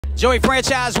Joey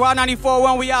Franchise, Wild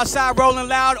 94.1. We outside rolling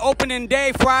loud. Opening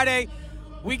day, Friday.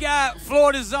 We got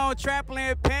Florida Zone,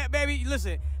 Trapland Pat, baby.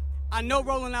 Listen, I know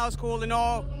rolling loud is cool and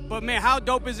all, but man, how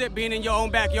dope is it being in your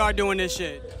own backyard doing this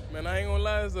shit? Man, I ain't gonna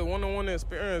lie, it's a one-on-one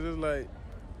experience. It's like,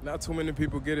 not too many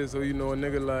people get it, so you know, a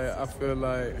nigga, like, I feel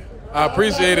like, I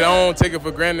appreciate it, I don't take it for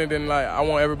granted, and like, I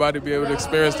want everybody to be able to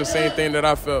experience the same thing that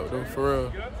I felt, though, for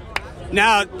real.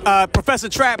 Now, Professor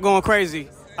Trap going crazy.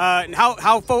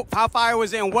 How fire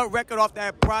was it, and what record off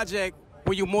that project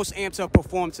were you most amped to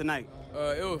perform tonight?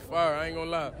 It was fire, I ain't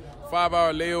gonna lie.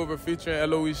 5-hour layover featuring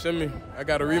LOE Shimmy. I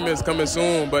got a remix coming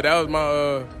soon, but that was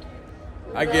my,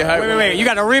 I get hyped. Wait, you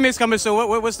got a remix coming soon.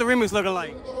 What's the remix looking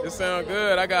like? It sound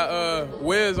good. I got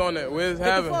Wizz on it, Wizz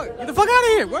Havin. Get the fuck out of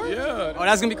here, bro. Yeah. Oh,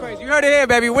 that's gonna be crazy. You heard it here,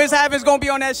 baby. Wizz Havin's gonna be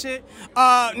on that shit.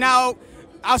 Now,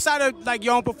 outside of like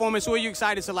your own performance, who are you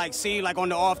excited to like see like on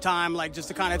the off time, like just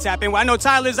to kind of tap in with? I know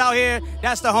Tyler's out here.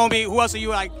 That's the homie. Who else are you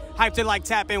like hyped to like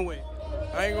tap in with?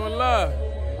 I ain't gonna lie.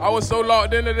 I was so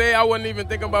locked in today, I wasn't even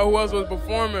thinking about who else was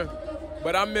performing.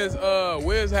 But I miss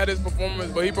Wizz had his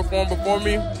performance, but he performed before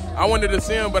me. I wanted to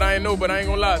see him, but I ain't know. But I ain't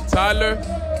gonna lie, Tyler,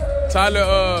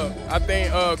 I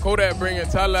think Kodak bringing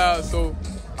Tyler out, so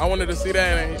I wanted to see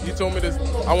that, and he told me this.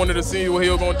 I wanted to see what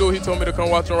he was gonna do. He told me to come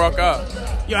watch him rock out.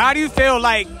 Yo, how do you feel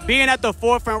like being at the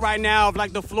forefront right now of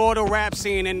like the Florida rap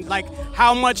scene, and like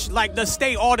how much like the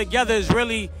state altogether is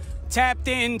really tapped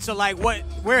into like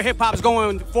where hip hop's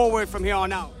going forward from here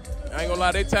on out? I ain't gonna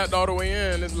lie, they tapped all the way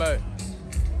in. It's like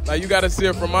you gotta see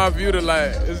it from my view to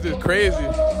like, it's just crazy.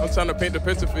 I'm trying to paint the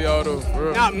picture for y'all though, for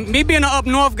real. Now, me being an up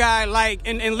north guy, like,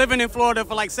 and living in Florida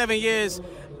for like 7 years,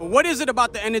 what is it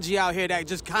about the energy out here that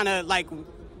just kind of like,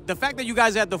 the fact that you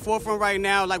guys are at the forefront right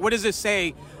now, like, what does it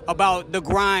say about the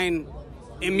grind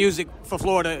in music for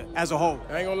Florida as a whole?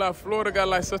 I ain't gonna lie, Florida got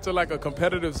like such a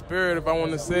competitive spirit, if I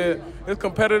want to say it. It's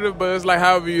competitive, but it's like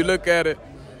however you look at it.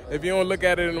 If you don't look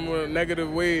at it in a more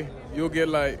negative way, you'll get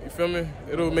like, you feel me?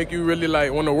 It'll make you really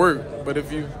like want to work. But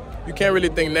if you can't really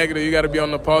think negative, you got to be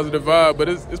on the positive vibe. But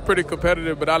it's pretty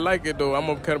competitive, but I like it though. I'm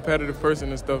a competitive person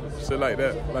and stuff, shit like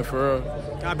that, like for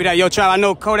real. Copy that. Yo, Tribe, I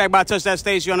know Kodak about to touch that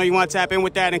stage. I know you want to tap in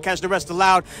with that and catch the rest of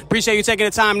Loud. Appreciate you taking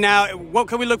the time now. What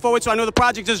can we look forward to? I know the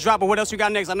project just dropped, but what else you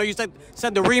got next? I know you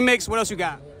said the remix. What else you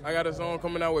got? I got a song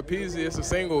coming out with Peasy. It's a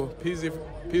single. Peasy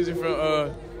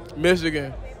from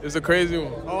Michigan. It's a crazy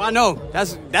one. Oh, I know.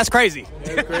 That's crazy.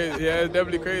 Yeah, it's crazy. Yeah, it's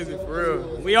definitely crazy, for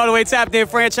real. We all the way tapped in.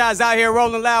 Franchise out here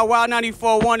rolling loud. Wild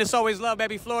 94.1. It's always love,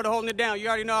 baby. Florida holding it down. You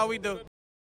already know how we do.